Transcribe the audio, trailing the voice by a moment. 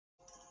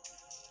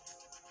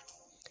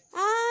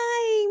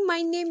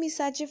My name is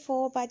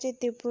Ajifo Baje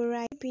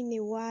Deborah. It's been a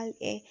while.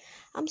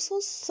 I'm so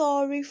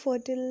sorry for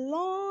the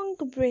long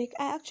break.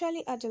 I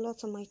actually had a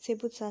lot on my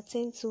table to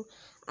attend to,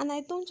 and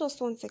I don't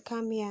just want to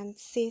come here and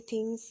say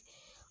things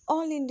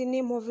all in the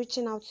name of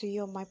reaching out to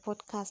you on my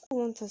podcast. I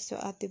want us to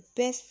have the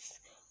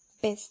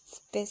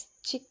best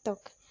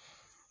TikTok.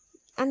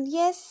 And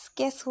yes,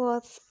 guess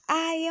what?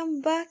 I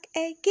am back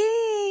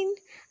again.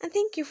 And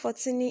thank you for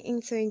tuning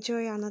in to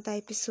enjoy another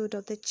episode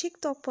of the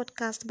TikTok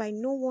podcast by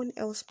no one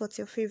else but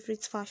your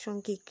favorite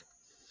fashion geek.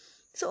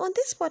 So on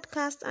this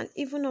podcast and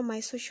even on my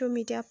social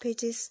media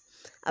pages,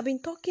 I've been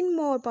talking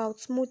more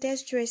about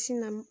modest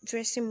dressing and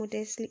dressing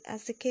modestly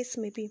as the case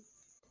may be.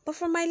 But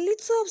from my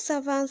little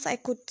observance, I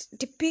could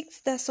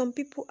depict that some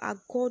people are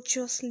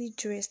gorgeously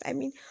dressed.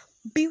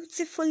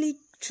 Beautifully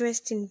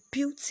dressed in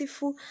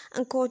beautiful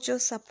and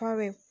gorgeous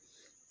apparel.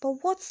 But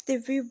what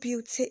the real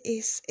beauty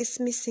is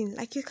missing.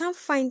 Like you can't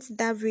find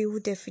that real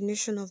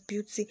definition of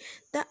beauty,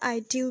 that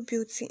ideal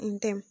beauty in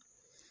them.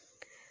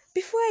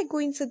 Before I go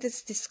into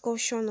this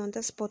discussion on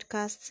this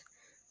podcast,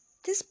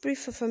 this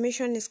brief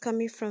information is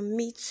coming from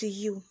me to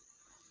you.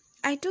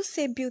 I do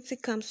say beauty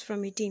comes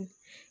from within.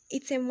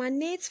 It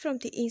emanates from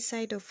the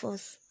inside of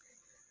us.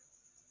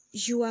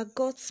 You are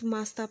God's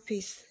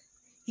masterpiece.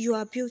 You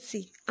are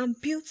beauty, and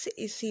beauty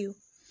is you.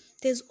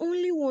 There's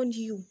only one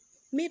you,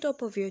 made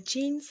up of your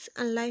genes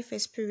and life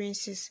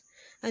experiences,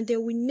 and there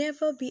will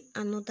never be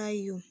another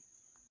you.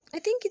 I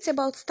think it's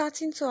about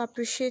starting to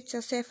appreciate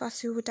yourself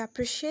as you would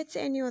appreciate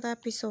any other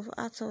piece of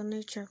art or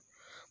nature.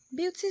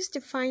 Beauty is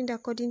defined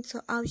according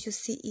to how you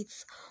see it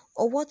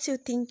or what you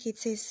think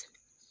it is.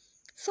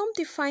 Some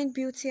define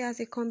beauty as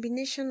a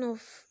combination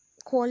of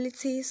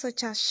qualities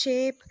such as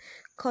shape,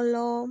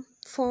 color,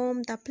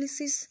 form that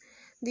pleases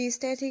the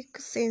aesthetic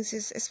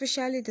senses,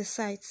 especially the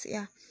sights.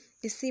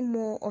 They see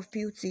more of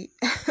beauty.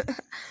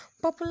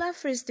 Popular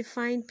phrase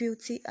define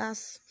beauty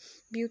as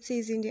beauty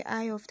is in the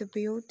eye of the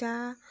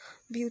beholder,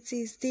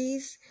 beauty is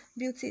this,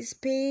 beauty is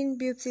pain,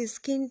 beauty is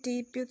skin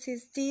deep, beauty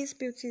is this,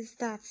 beauty is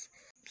that.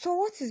 So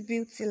what is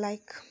beauty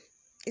like?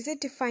 Is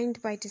it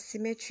defined by the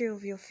symmetry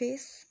of your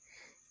face?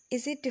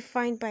 Is it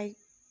defined by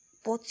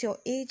what your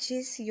age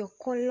is, your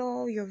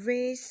color, your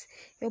race,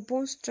 your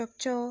bone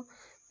structure,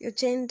 your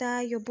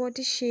gender, your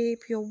body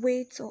shape, your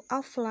weight, or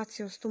how flat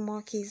your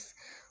stomach is?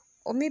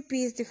 Or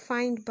maybe it's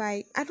defined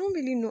by, I don't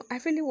really know, I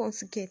really want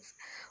to get.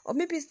 Or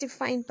maybe it's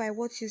defined by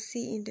what you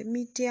see in the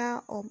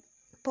media or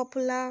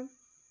popular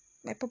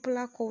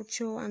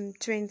culture and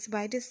trends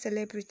by this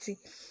celebrity.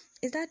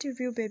 Is that the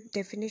real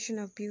definition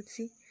of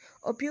beauty?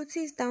 Or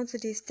beauty is down to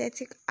the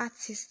aesthetic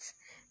artists,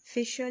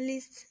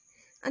 facialists,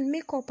 and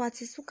makeup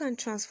artists who can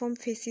transform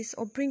faces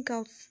or bring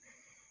out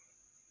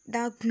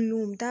that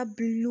gloom, that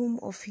bloom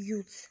of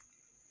youth.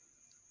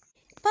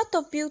 Part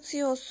of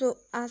beauty also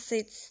has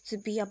it to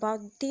be about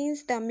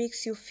things that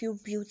makes you feel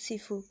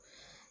beautiful,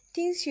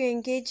 things you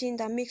engage in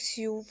that makes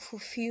you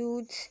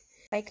fulfilled,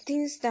 like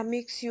things that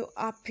makes you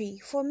happy.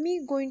 For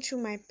me, going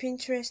through my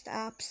Pinterest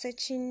app,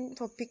 searching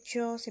for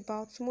pictures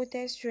about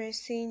modest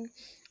dressing,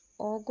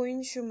 or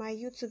going through my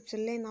YouTube to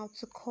learn how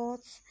to cut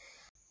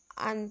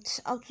and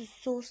how to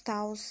sew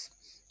styles,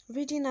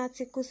 reading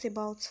articles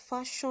about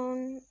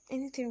fashion,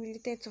 anything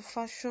related to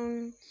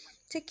fashion,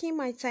 taking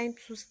my time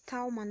to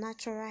style my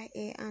natural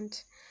hair,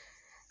 and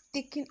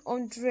taking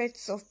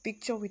hundreds of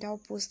pictures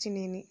without posting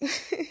any.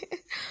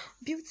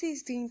 Beauty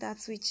is doing that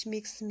which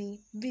makes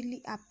me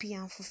really happy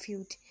and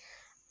fulfilled.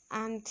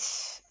 And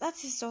that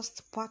is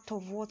just part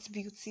of what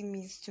beauty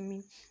means to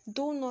me.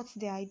 Though not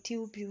the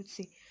ideal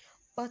beauty.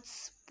 But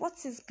what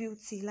is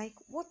beauty? Like,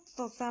 what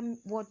does that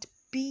word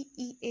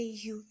beauty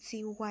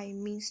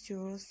means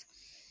to us?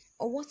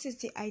 Or what is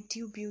the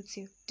ideal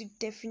beauty? The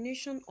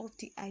definition of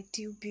the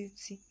ideal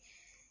beauty.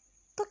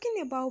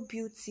 Talking about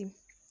beauty,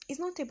 it's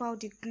not about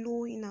the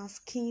glow in our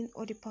skin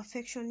or the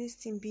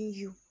perfectionist in being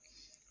you.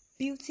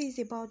 Beauty is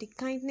about the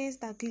kindness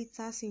that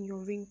glitters in your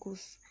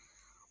wrinkles.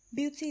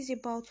 Beauty is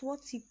about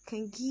what you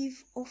can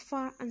give,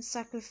 offer, and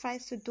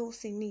sacrifice to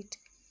those in need.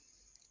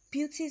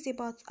 Beauty is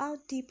about how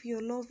deep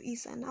your love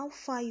is and how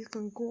far you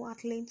can go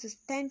at length to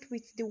stand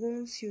with the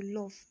ones you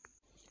love.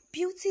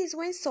 Beauty is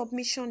when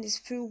submission is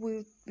free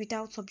will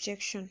without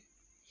objection.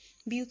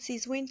 Beauty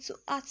is when two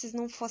hearts is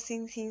not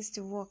forcing things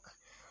to work.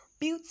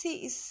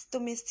 Beauty is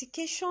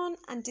domestication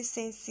and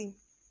decency.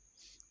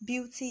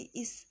 Beauty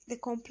is the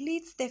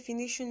complete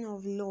definition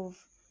of love.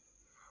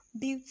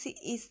 Beauty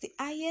is the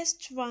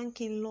highest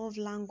rank in love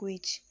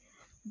language.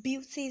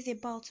 Beauty is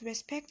about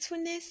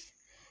respectfulness,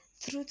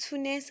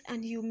 truthfulness,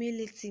 and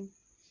humility.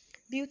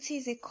 Beauty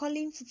is a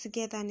calling to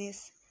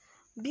togetherness.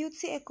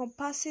 Beauty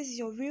encompasses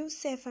your real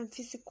self and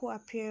physical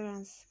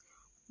appearance.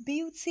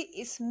 Beauty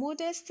is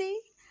modesty.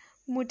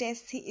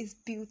 Modesty is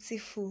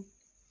beautiful.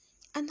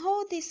 And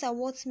all these are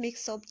what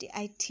makes up the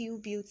ideal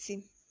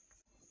beauty.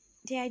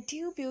 The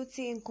ideal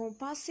beauty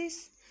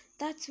encompasses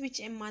that which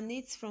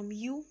emanates from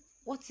you,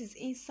 what is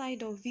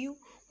inside of you,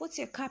 what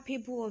you're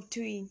capable of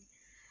doing.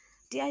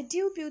 The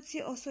ideal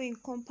beauty also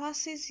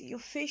encompasses your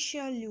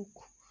facial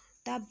look,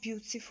 that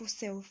beautiful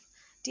self,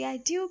 The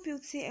ideal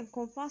beauty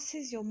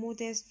encompasses your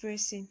modest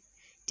dressing.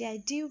 The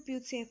ideal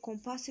beauty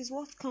encompasses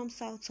what comes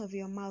out of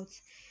your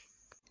mouth.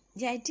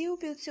 The ideal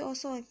beauty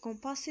also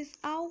encompasses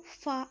how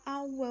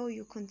well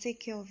you can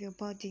take care of your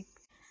body.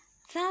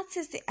 That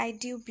is the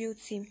ideal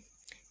beauty.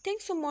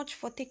 Thanks so much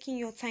for taking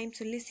your time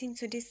to listen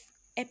to this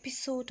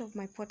episode of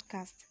my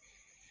podcast.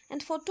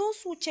 And for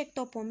those who checked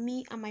up on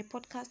me and my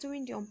podcast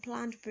during the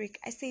unplanned break,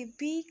 I say a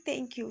big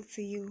thank you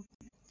to you.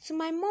 So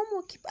my mom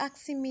will keep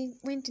asking me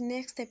when the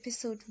next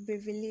episode will be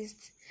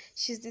released.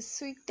 She's the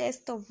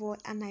sweetest of all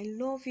and I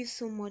love you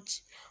so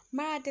much.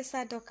 Mara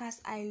Desa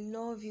Dorcas, I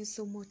love you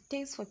so much.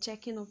 Thanks for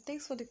checking up.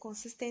 Thanks for the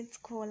consistent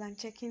call and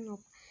checking up.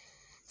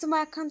 To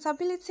my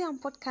accountability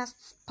and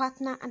podcast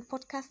partner and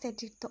podcast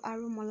editor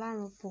Arumola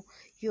Ropo,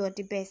 you are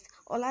the best.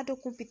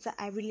 Oladokun Peter,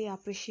 I really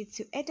appreciate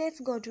you.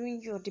 Edith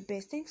Godwin, you are the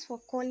best. Thanks for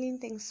calling.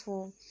 Thanks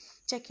for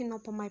checking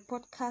up on my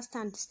podcast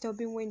and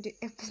disturbing when the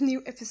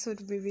new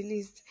episode will be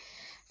released.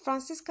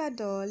 Francisca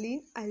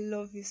Darling, I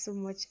love you so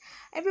much.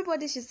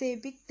 Everybody should say a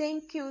big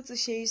thank you to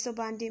Sherry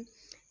Sobandi.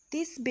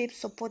 This babe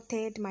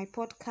supported my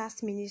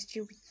podcast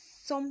ministry with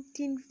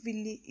something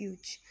really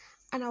huge,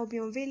 and I'll be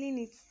unveiling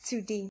it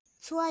today.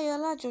 To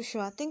Ayola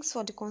Joshua, thanks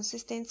for the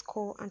consistent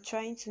call and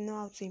trying to know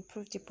how to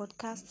improve the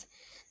podcast.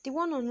 The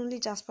one and only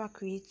Jasper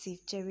Creative,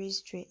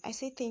 Jerry's Dre. I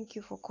say thank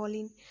you for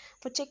calling,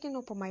 for checking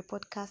up on my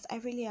podcast. I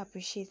really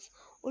appreciate.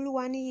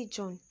 Oluwaniyi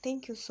John,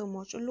 thank you so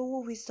much.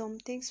 Olowo Wisdom,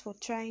 thanks for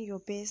trying your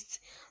best.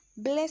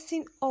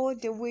 Blessing all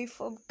the way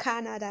from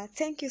Canada.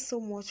 Thank you so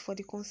much for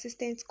the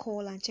consistent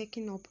call and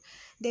checking up.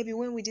 Debbie,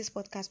 when will this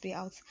podcast be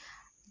out?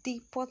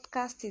 The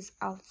podcast is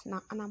out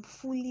now and I'm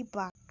fully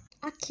back.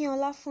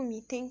 Akinola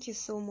Fumi, thank you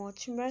so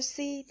much.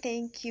 Mercy,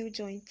 thank you.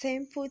 Join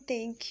Temple,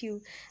 thank you.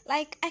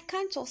 Like, I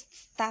can't just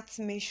start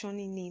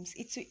mentioning names.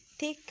 It will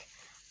take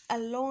a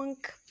long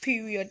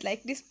period.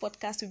 Like, this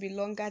podcast will be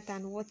longer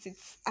than what it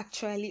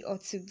actually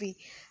ought to be.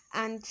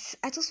 And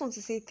I just want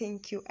to say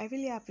thank you. I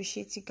really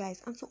appreciate you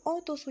guys. And to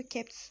all those who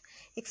kept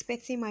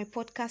expecting my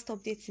podcast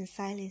updates in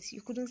silence,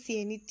 you couldn't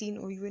see anything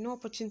or you were not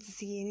opportune to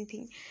see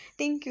anything.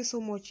 Thank you so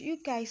much. You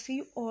guys,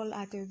 you all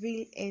are the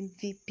real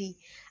MVP.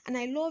 And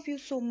I love you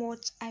so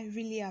much. I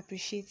really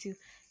appreciate you.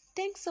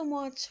 Thanks so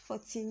much for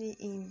tuning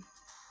in.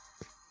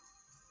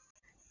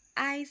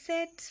 I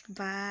said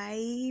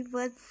bye,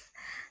 but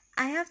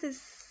I have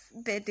this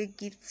birthday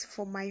gift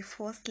for my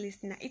first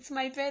listener. It's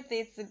my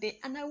birthday today,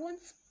 and I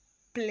want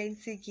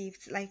plenty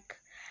gifts, like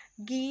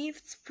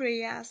gifts,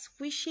 prayers,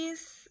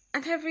 wishes,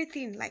 and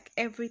everything, like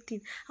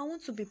everything. I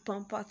want to be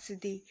pampered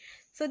today.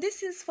 So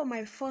this is for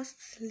my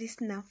first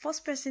listener,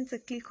 first person to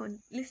click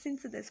on listen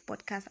to this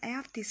podcast. I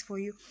have this for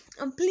you.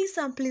 And please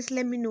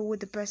let me know who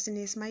the person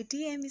is. My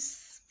DM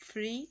is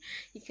free.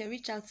 You can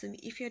reach out to me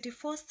if you're the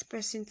first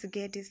person to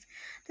get this.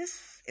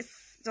 This is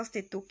just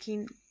a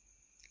token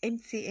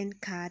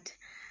MTN card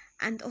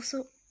and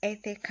also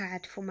Airtel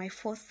card for my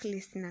first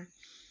listener.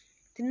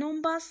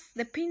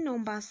 The PIN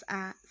numbers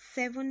are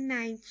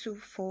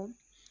 7924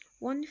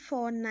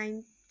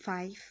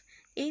 1495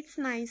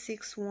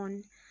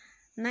 8961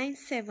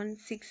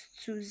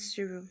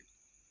 97620.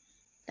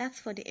 That's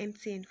for the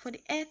MTN. For the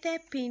Airtel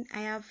PIN,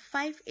 I have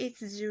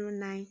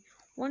 5809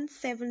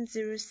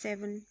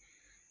 1707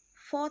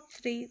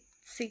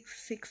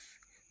 4366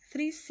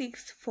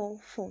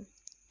 3644.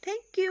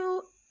 Thank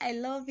you. I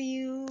love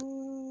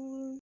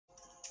you.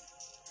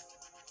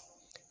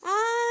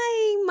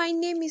 Hi, my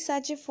name is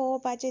Ajifo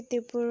Baje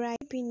Deborah.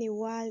 It's been a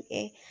while.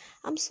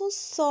 I'm so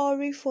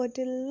sorry for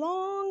the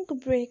long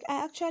break.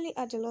 I actually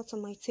had a lot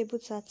on my table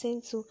to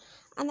attend to,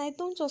 and I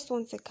don't just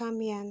want to come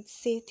here and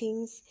say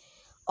things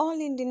all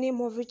in the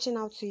name of reaching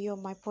out to you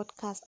on my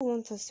podcast. I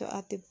want us to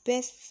have the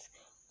best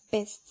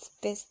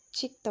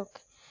TikTok.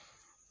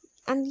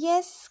 And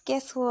yes,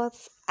 guess what?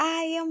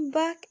 I am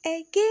back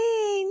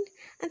again.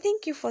 And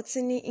thank you for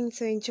tuning in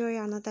to enjoy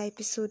another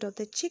episode of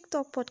the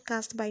TikTok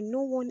podcast by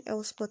no one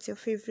else but your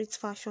favorite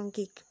fashion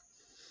geek.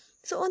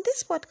 So on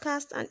this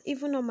podcast and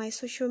even on my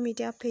social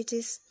media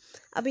pages,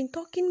 I've been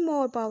talking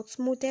more about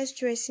modest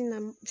dressing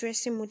and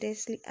dressing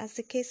modestly as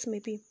the case may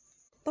be.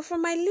 But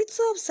from my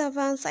little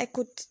observance, I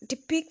could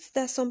depict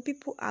that some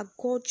people are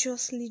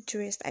gorgeously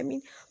dressed. I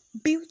mean,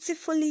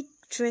 beautifully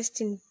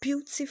dressed in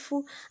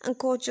beautiful and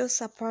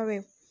gorgeous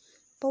apparel.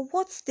 But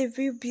what the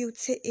real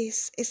beauty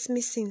is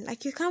missing.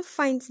 Like, you can't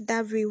find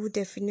that real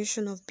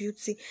definition of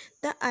beauty,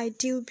 that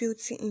ideal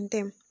beauty in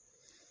them.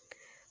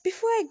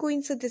 Before I go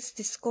into this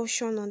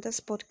discussion on this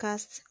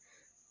podcast,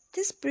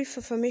 this brief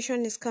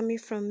information is coming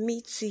from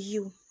me to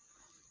you.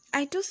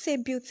 I do say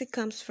beauty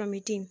comes from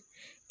within.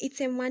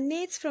 It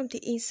emanates from the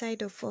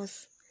inside of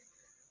us.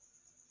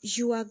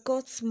 You are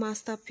God's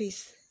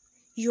masterpiece.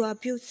 You are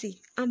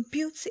beauty, and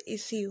beauty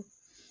is you.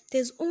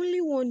 There's only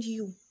one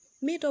you,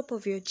 made up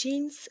of your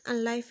genes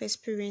and life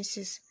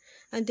experiences,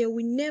 and there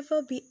will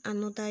never be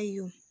another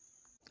you.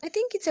 I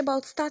think it's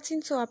about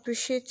starting to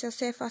appreciate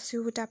yourself as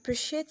you would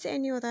appreciate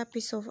any other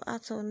piece of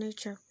art or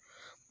nature.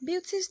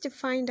 Beauty is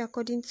defined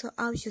according to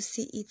how you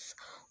see it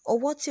or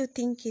what you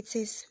think it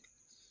is.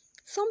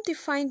 Some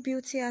define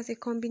beauty as a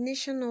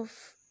combination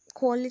of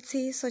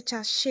qualities such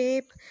as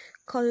shape,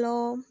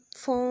 color,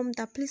 form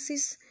that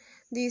pleases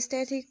the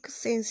aesthetic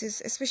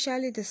senses,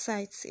 especially the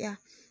sights. Yeah,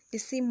 they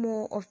see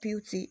more of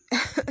beauty.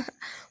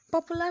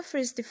 Popular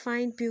phrase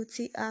define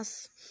beauty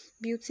as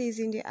beauty is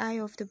in the eye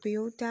of the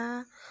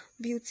beholder,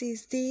 beauty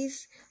is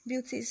this,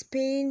 beauty is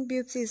pain,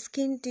 beauty is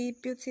skin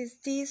deep, beauty is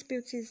this,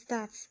 beauty is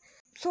that.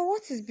 So,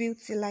 what is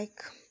beauty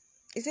like?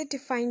 Is it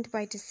defined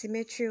by the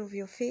symmetry of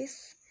your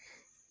face?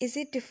 Is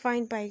it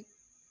defined by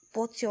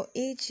what your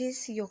age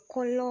is, your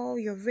color,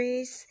 your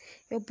race,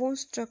 your bone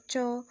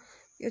structure,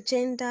 your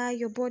gender,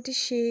 your body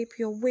shape,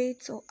 your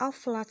weight, or how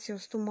flat your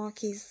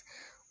stomach is?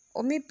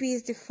 Or maybe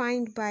it's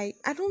defined by,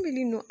 I don't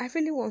really know, I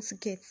really want to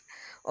get.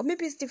 Or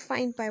maybe it's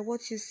defined by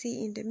what you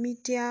see in the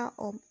media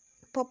or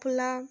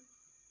popular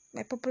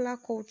by popular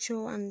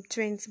culture and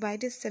trends by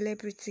this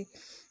celebrity.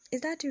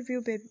 Is that the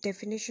real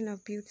definition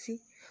of beauty?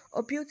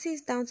 Or beauty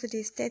is down to the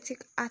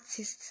aesthetic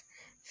artists,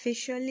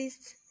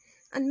 facialists,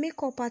 and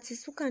makeup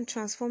artists who can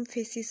transform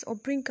faces or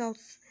bring out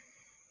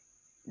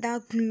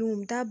that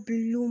gloom, that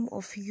bloom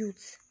of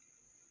youth.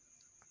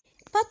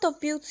 Part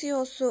of beauty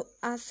also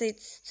has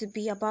it to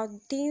be about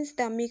things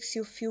that makes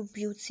you feel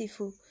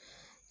beautiful,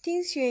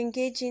 things you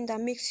engage in that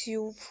makes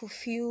you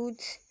fulfilled,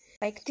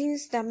 like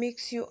things that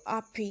makes you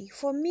happy.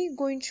 For me,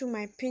 going through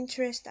my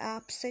Pinterest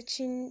app,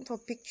 searching for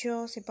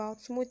pictures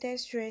about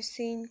modest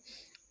dressing,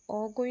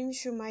 or going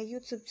through my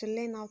YouTube to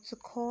learn how to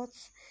cut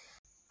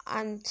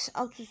and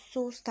how to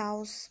sew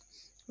styles,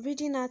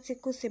 reading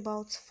articles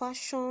about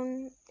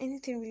fashion,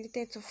 anything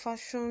related to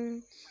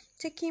fashion,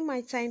 taking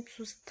my time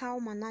to style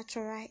my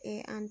natural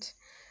hair, and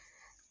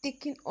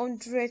taking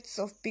hundreds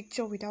of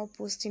pictures without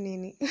posting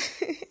any.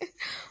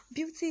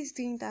 Beauty is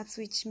doing that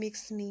which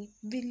makes me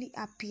really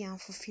happy and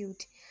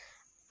fulfilled.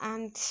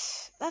 And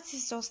that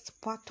is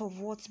just part of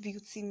what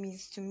beauty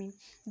means to me,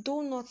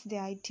 though not the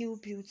ideal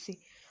beauty.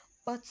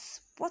 But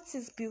what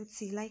is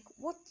beauty? Like,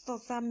 what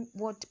does that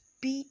word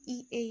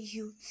beauty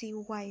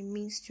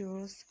means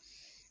to us?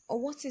 Or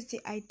what is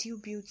the ideal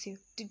beauty?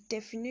 The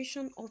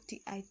definition of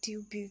the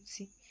ideal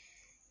beauty.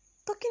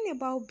 Talking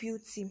about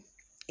beauty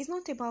is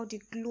not about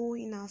the glow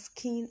in our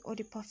skin or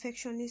the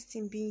perfectionist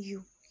in being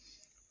you.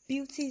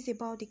 Beauty is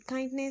about the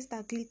kindness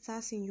that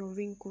glitters in your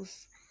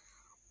wrinkles.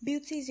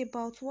 Beauty is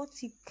about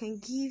what you can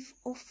give,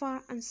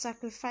 offer, and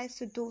sacrifice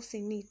to those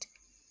in need.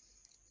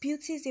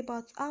 Beauty is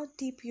about how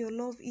deep your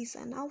love is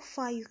and how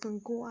far you can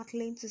go at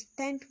length to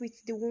stand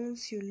with the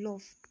ones you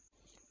love.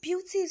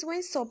 Beauty is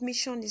when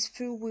submission is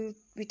free will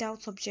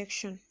without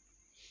objection.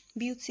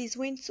 Beauty is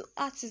when two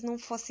hearts is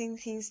not forcing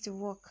things to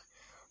work.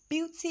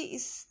 Beauty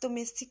is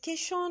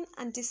domestication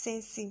and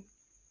decency.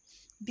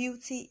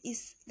 Beauty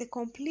is the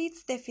complete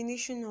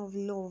definition of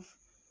love.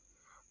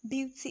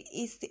 Beauty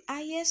is the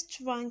highest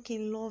rank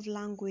in love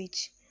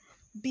language.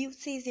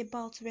 Beauty is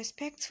about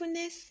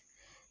respectfulness,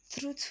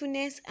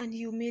 truthfulness, and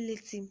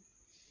humility.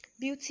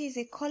 Beauty is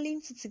a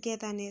calling to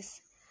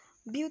togetherness.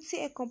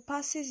 Beauty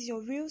encompasses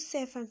your real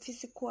self and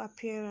physical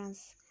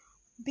appearance.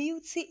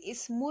 Beauty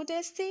is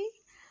modesty.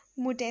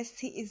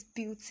 Modesty is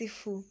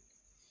beautiful.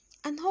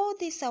 And all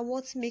these are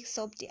what makes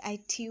up the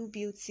ideal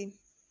beauty.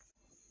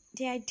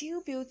 The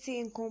ideal beauty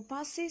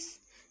encompasses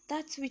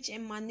that which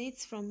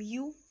emanates from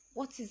you,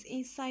 what is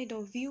inside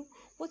of you,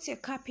 what you're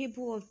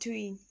capable of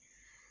doing.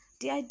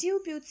 The ideal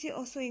beauty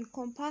also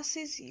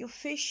encompasses your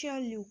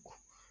facial look,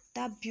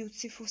 that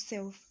beautiful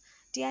self.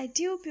 The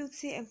ideal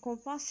beauty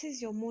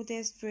encompasses your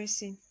modest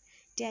dressing.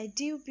 The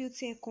ideal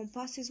beauty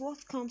encompasses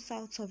what comes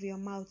out of your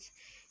mouth.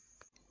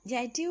 The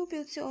ideal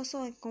beauty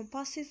also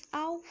encompasses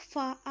how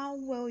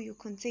well you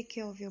can take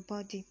care of your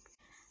body.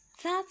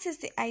 That is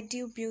the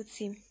ideal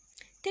beauty.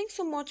 Thanks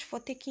so much for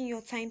taking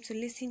your time to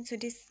listen to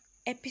this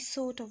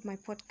episode of my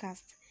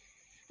podcast.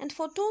 And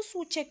for those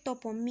who checked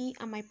up on me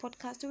and my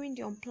podcast during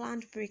the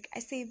unplanned break, I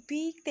say a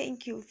big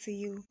thank you to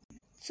you.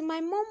 To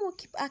my mom who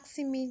keep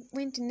asking me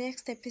when the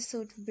next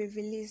episode will be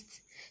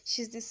released.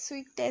 She's the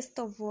sweetest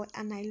of all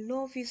and I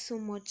love you so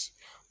much.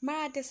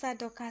 Mara Desa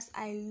Dokas,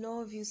 I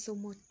love you so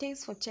much.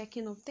 Thanks for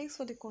checking up. Thanks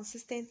for the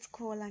consistent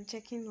call and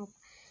checking up.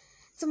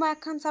 To my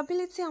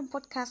accountability and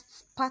podcast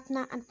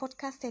partner and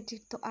podcast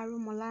editor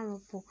Arumola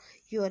Ropo,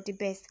 you are the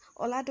best.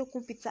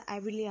 Oladokun Peter, I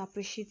really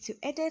appreciate you.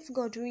 Edith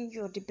Godwin,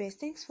 you are the best.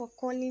 Thanks for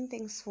calling.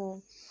 Thanks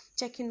for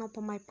checking up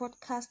on my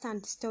podcast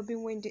and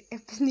disturbing when the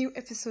new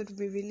episode will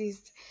be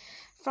released.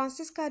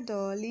 Francisca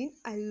Darling,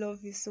 I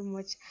love you so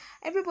much.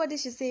 Everybody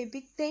should say a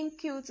big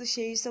thank you to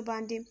Sherry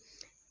Sobandi.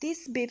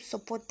 This babe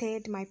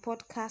supported my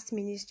podcast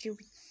ministry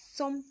with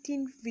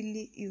something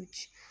really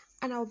huge,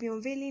 and I'll be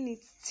unveiling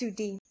it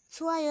today.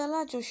 To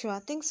Ayola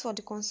Joshua, thanks for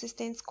the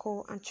consistent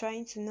call and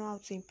trying to know how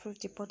to improve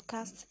the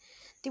podcast.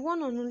 The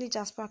one and only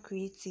Jasper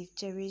Creative,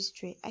 Jerry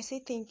Stray. I say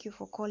thank you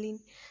for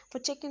calling, for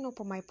checking up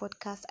on my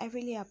podcast. I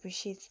really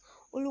appreciate.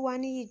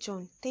 Oluwaniyi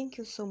John, thank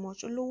you so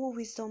much. Olowo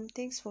Wisdom,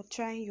 thanks for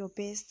trying your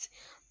best.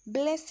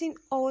 Blessing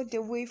all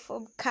the way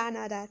from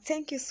Canada.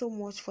 Thank you so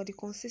much for the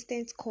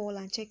consistent call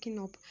and checking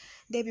up.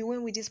 Debbie,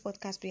 when will this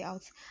podcast be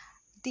out?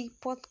 The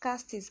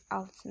podcast is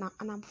out now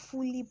and I'm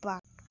fully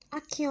back.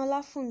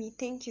 Akinola Fumi,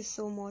 thank you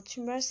so much.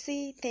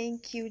 Mercy,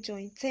 thank you.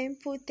 Join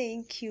Temple,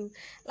 thank you.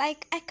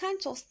 Like, I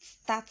can't just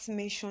start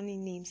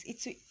mentioning names. It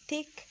will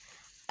take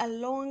a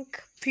long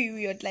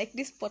period. Like,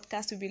 this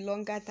podcast will be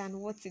longer than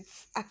what it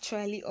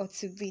actually ought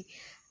to be.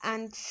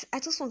 And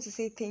I just want to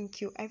say thank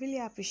you. I really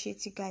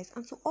appreciate you guys.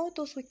 And to all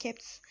those who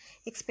kept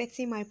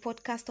expecting my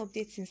podcast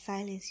updates in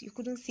silence, you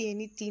couldn't see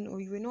anything or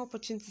you were not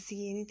opportunity to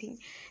see anything.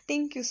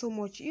 Thank you so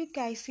much. You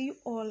guys, you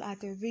all are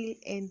the real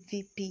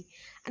MVP.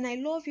 And I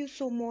love you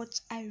so much.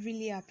 I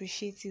really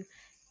appreciate you.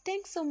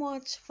 Thanks so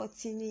much for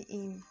tuning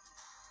in.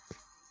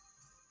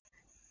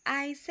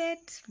 I said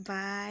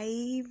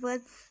bye,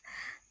 but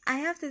I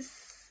have this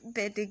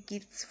birthday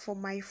gift for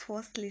my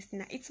first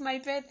listener. It's my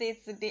birthday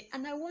today,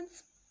 and I want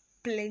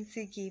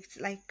plenty gifts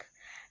like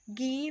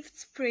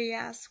gifts,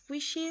 prayers,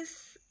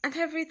 wishes, and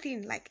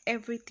everything like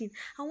everything.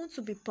 I want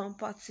to be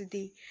pampered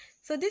today.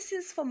 So, this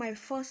is for my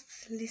first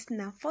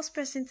listener, first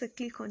person to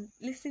click on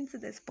listen to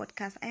this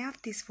podcast. I have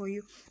this for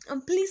you,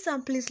 and please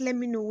let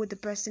me know who the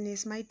person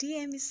is. My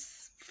DM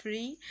is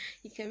free.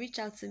 You can reach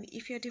out to me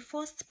if you're the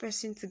first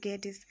person to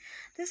get this.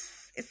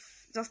 This is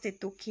just a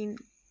token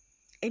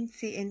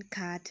MTN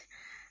card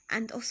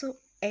and also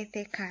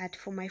Airtel card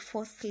for my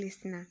first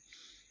listener.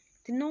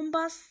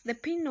 The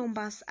pin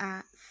numbers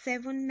are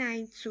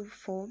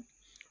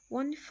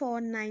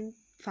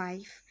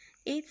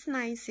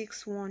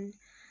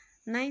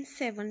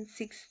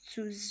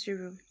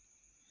 7924-1495-8961-97620.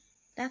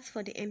 That's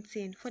for the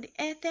MTN. For the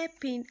Airtel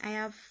pin, I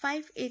have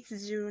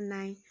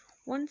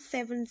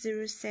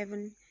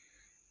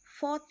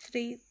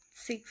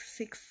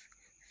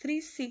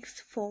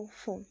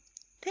 5809-1707-4366-3644.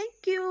 Thank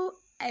you.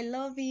 I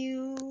love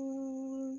you.